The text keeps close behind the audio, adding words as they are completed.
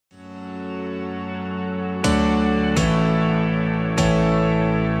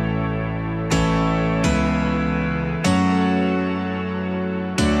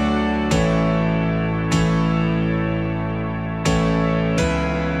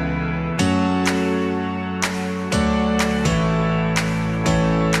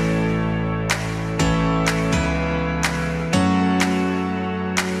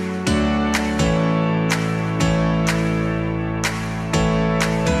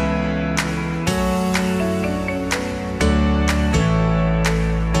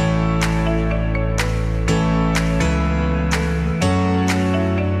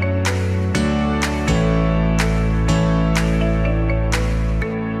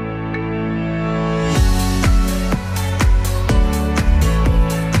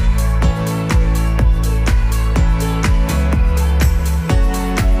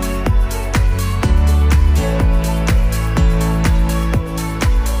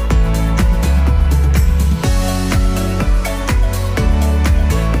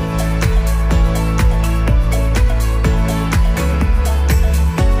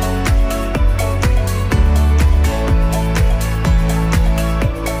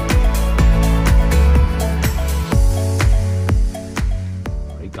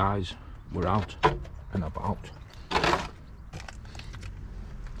guys, we're out and about.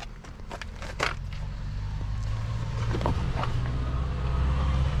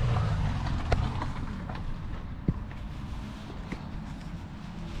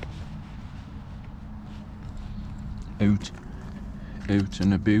 Out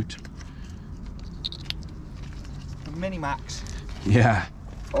and about. Mini MAXX. Yeah.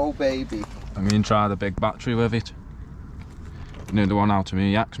 Oh baby. I'm going to try the big battery with it. You know the one out of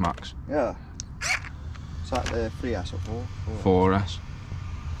me, MAXX? Yeah. Is that the 3S or 4S.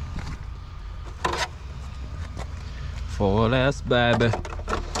 4S, baby.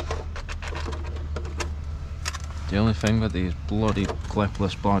 The only thing with these bloody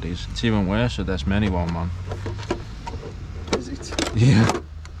clipless bodies, it's even worse with this mini one, man. Is it? Yeah.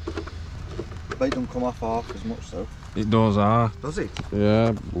 They don't come off half as much though. It does, Does it?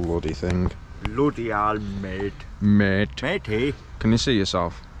 Yeah, bloody thing. Bloody hell, mate. Mate. Matey. Can you see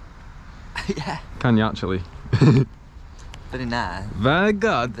yourself? Yeah. Can you actually? Very nice. Very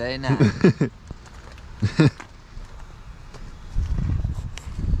good. Very nice.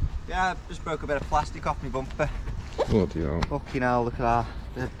 Yeah, I just broke a bit of plastic off my bumper. Bloody hell. Fucking hell, look at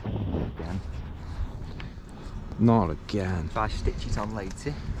that. Again. Not again. If I stitch it on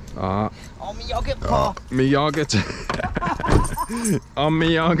later. Ah. Oh, me yogurt pot! Me yogurt. On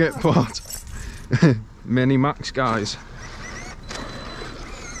me yogurt pot. Mini MAXX, guys.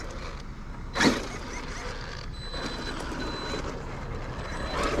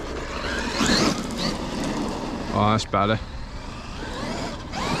 Oh, that's better.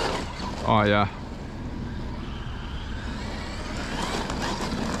 Oh yeah.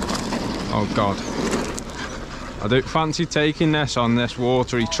 Oh god. I don't fancy taking this on this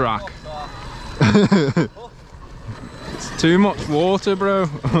watery track. It's too much water, bro.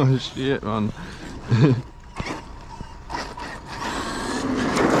 Oh shit, man.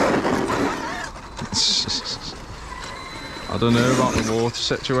 I don't know about the water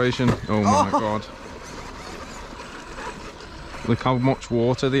situation. Oh my god. Look how much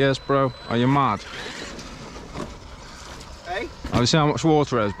water there is, bro. Are you mad? Hey? Have you seen how much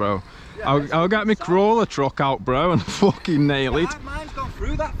water there is, bro? Yeah, I'll get my crawler truck out, bro, and fucking nail it. Mine's gone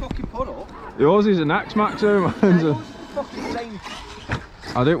through that fucking puddle. Yours is an MAXX, though, mine's a... Fucking same.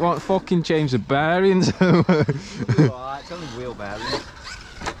 I don't want to fucking change the bearings. Alright, it's only wheel bearings.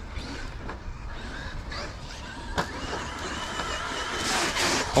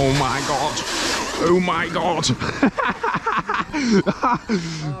 Oh my god. Oh my god.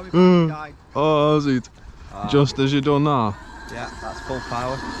 Oh, we died. Oh, is it? Just as you done that? Yeah, that's full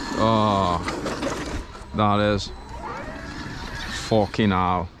power. Oh, that is. Fucking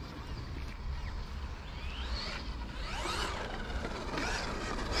hell.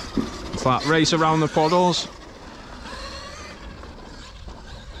 It's that race around the puddles.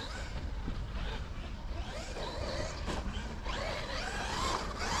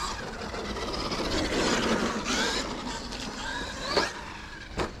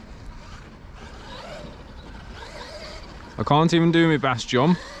 I can't even do my best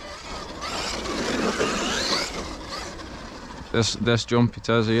jump. This jump it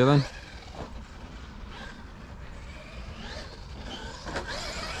is here then.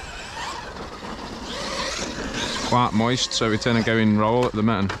 It's quite moist, so it's in a going roll at the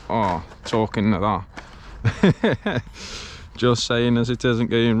minute. Oh, talking to that. Just saying as it isn't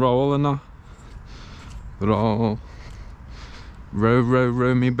going roll and that. Roll.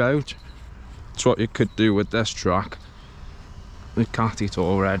 Row me boat. That's what you could do with this track. Look at it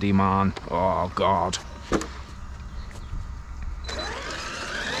already, man. Oh god.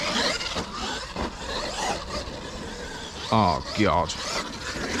 Oh god.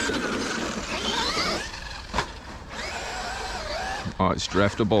 Oh, it's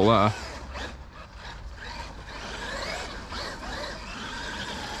driftable there.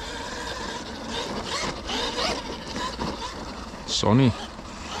 Sunny.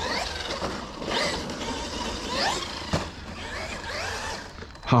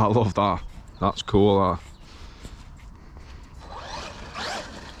 I love that. That's cool, that.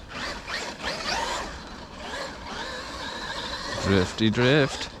 Drifty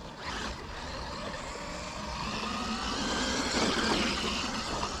drift.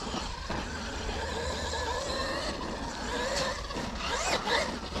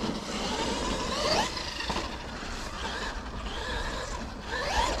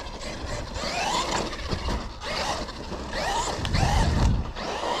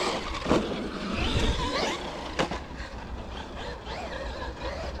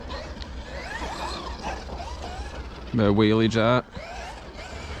 Bit of wheelie jet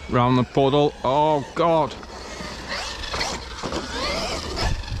round the puddle. Oh god.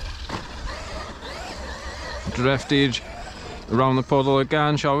 Driftage. Around the puddle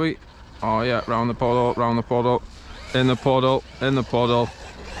again, shall we? Oh yeah, round the puddle, round the puddle. In the puddle, in the puddle.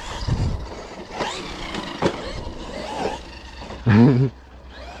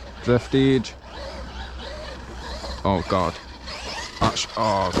 Driftage. Oh god. That's,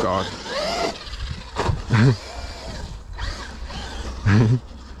 oh god.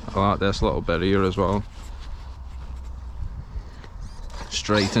 I like this little bit here as well.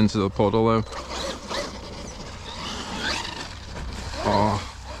 Straight into the puddle though. Oh,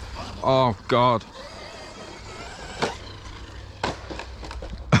 oh god.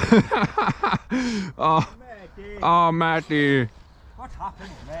 Oh, Matty. oh Matty. What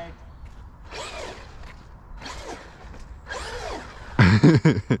happened, mate?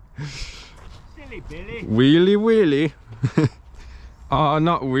 Silly Billy. Wheelie wheelie. Oh,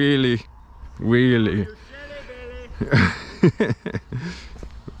 not wheelie. Wheelie. You silly Billy.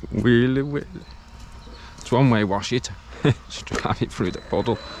 Wheelie wheelie. It's one way wash it. Just drive it through the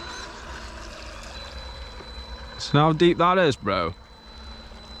puddle. So how deep that is, bro?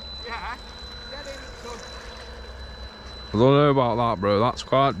 Yeah. Get in, son. I don't know about that, bro. That's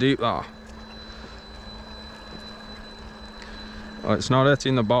quite deep, that. Oh, it's not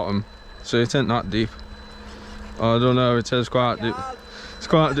hitting the bottom, so it ain't that deep. Oh, I don't know, it is quite deep. It's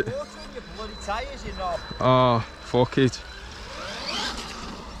quite deep. Water in your bloody tyres, you knob. Oh, fuck it.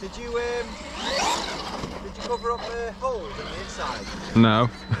 Did you cover up the holes on the inside? No.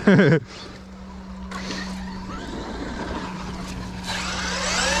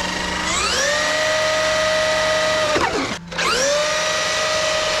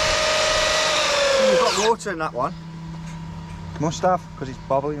 You've got water in that one. Must have, because it's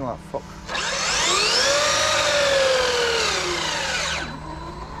bobbling like fuck.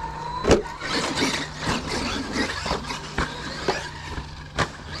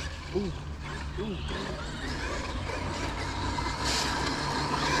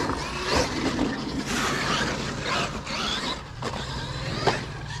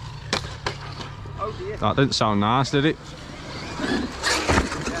 Oh dear. That didn't sound nice, did it?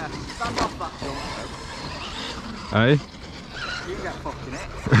 Yeah. Stand off that jump. Hey? You get fucked in it.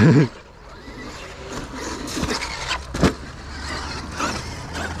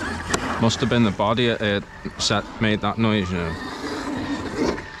 Must have been the body it made that noise, you know.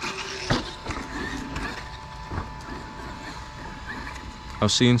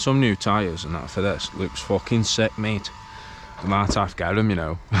 I've seen some new tyres and that for this. Looks fucking sick, mate. I might have to get them, you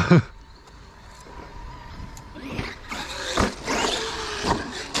know.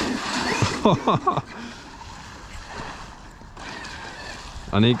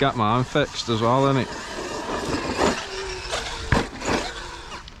 I need to get mine fixed as well, innit?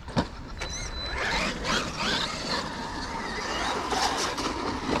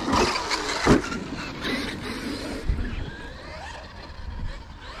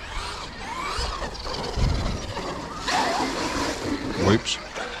 Whoops.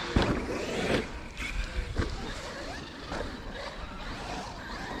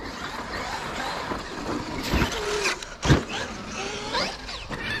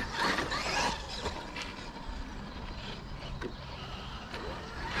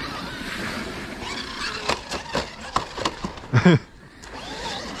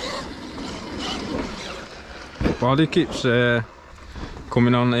 Body keeps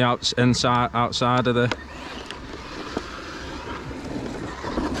coming on the outside of the.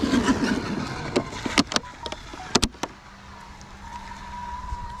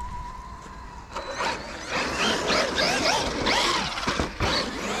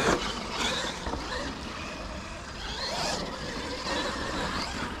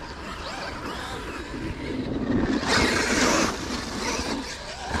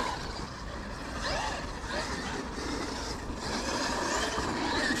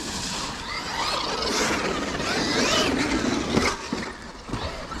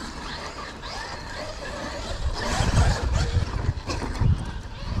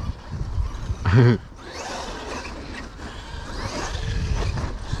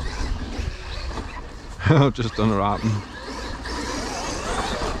 I've just done a wrapping.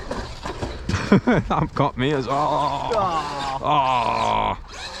 That got me as well. Oh.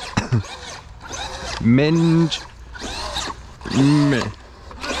 Minge. Me.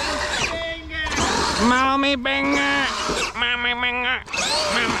 Mommy Binger. Mommy Binger.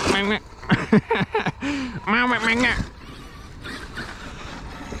 Mommy Binger. Mommy Binger.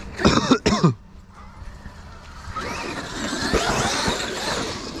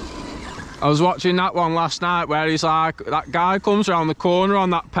 I was watching that one last night where he's like, that guy comes around the corner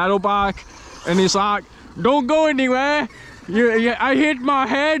on that pedal bike and he's like, don't go anywhere, I hit my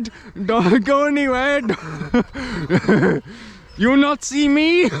head. Don't go anywhere. You not see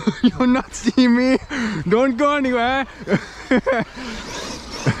me. You not see me. Don't go anywhere.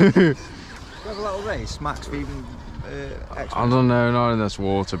 Have a little race, Max, for even I don't know, not in this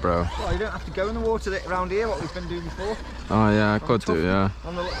water, bro. Well, you don't have to go in the water around here, what we've been doing before. Oh yeah, I could do, yeah.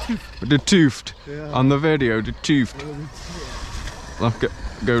 On the little tooth. The toothed. Yeah. On the video, the toothed. Let's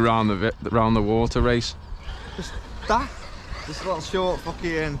go round the water race. Just that. This little short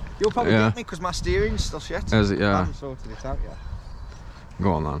fucking. You'll probably get me because my steering's still shit. Is it? Yeah. I haven't sorted it out yet.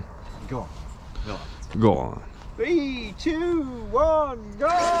 Go on then. Go on. Go on. Go on. 3, 2, 1, go!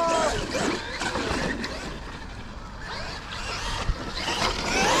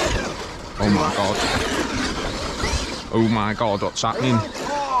 Oh my god. Oh my god, what's happening?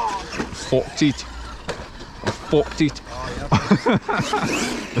 Fucked it. I fucked it.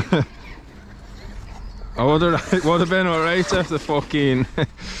 I would have been alright if the fucking.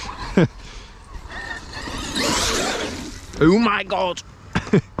 Oh my god!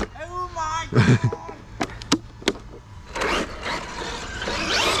 Oh my god!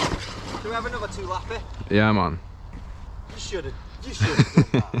 Do we have another 2-lapper? Yeah, man. You should have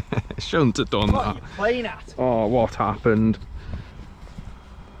done that. Shouldn't have done What are that. you playing at? Oh, what happened?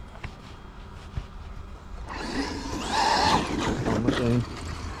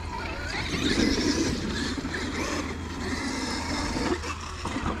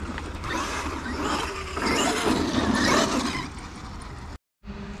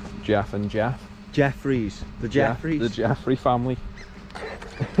 Jeff and Jeff. Jeffries. The Jeffries. The Jeffrey family.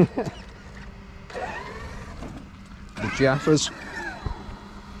 The Jeffers.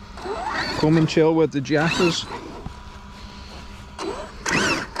 Come and chill with the Jeffers.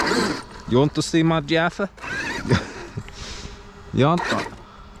 You want to see my Jeffer? You want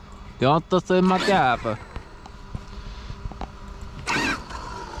to see my Jeffer?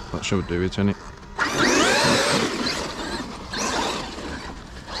 That should do it, innit?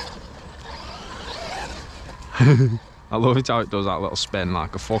 I love it how it does that little spin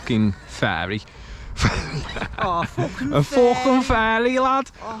like a fucking fairy. Oh, fucking A fucking fairy, lad.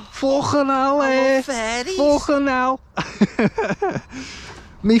 Oh. Fucking hell, eh? Fairies. Fucking hell.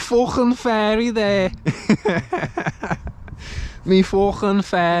 Me fucking fairy there. Me fucking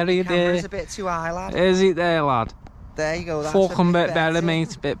fairy Camera's there. a bit too high, lad. Is it there, lad? There you go. That's Fucking a bit better,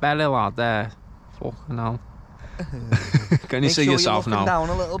 mate. Bit better, lad. There. Fucking hell. Can you Make see sure yourself you're looking now? down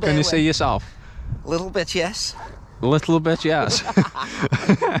a little bit, Can you Wes. see yourself? A little bit, yes. A little bit, yes.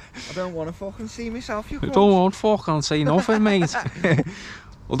 I don't want to fucking see myself, you I cunt. don't want fucking see nothing, mate. I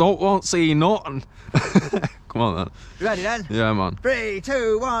don't want to see nothing. Come on then. You ready then? Yeah, man. 3,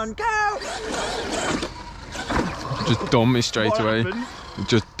 2, 1, go! Just done me straight What away. happened?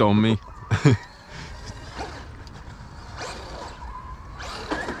 Just done me.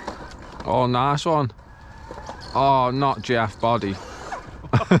 Oh, nice one. Oh, not Jeff Body.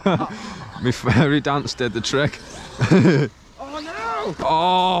 My fairy dance did the trick. Oh no!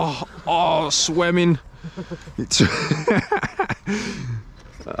 Oh, swimming.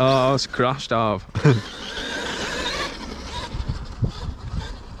 Oh, it's crashed off.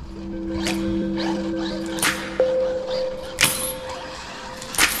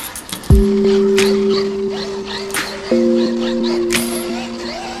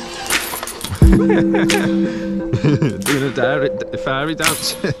 Doing a fairy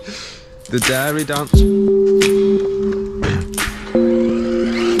dance. The dairy dance.